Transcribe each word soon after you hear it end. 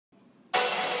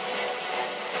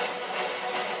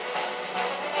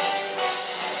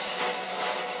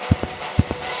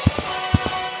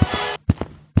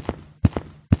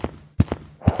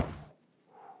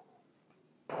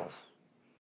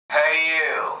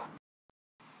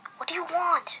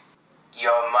want?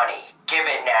 Your money. Give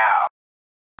it now.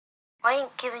 I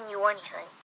ain't giving you anything.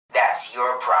 That's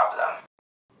your problem.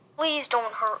 Please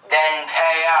don't hurt me. Then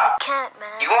pay up.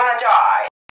 Catman. You wanna die?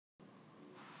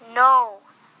 No.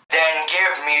 Then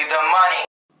give me the money.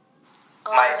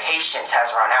 My patience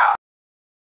has run out.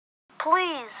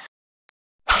 Please.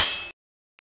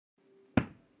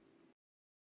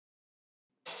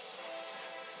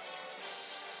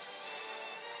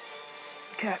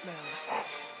 Catman.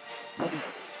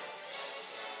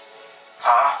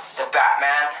 Huh? The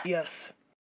Batman? Yes.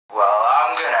 Well,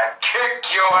 I'm gonna kick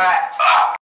your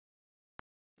ass.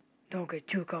 Don't get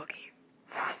too cocky.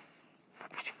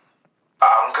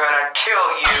 I'm gonna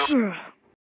kill you.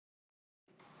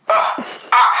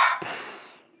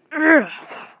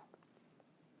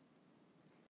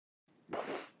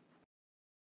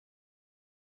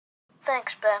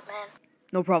 Thanks, Batman.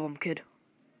 No problem, kid.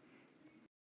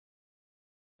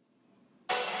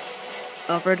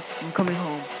 Alfred, I'm coming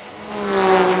home.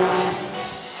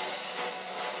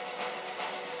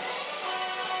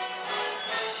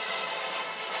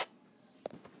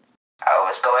 I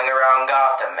was going around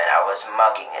Gotham and I was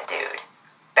mugging a dude.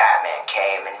 Batman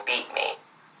came and beat me.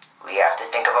 We have to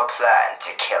think of a plan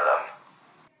to kill him.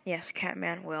 Yes,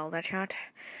 Catman, well, that's not.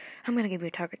 I'm gonna give you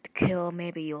a target to kill.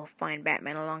 Maybe you'll find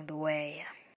Batman along the way.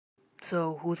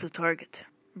 So, who's the target?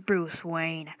 Bruce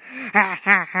Wayne. Ha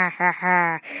ha ha ha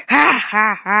ha. Ha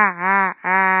ha ha ha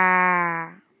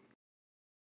ha.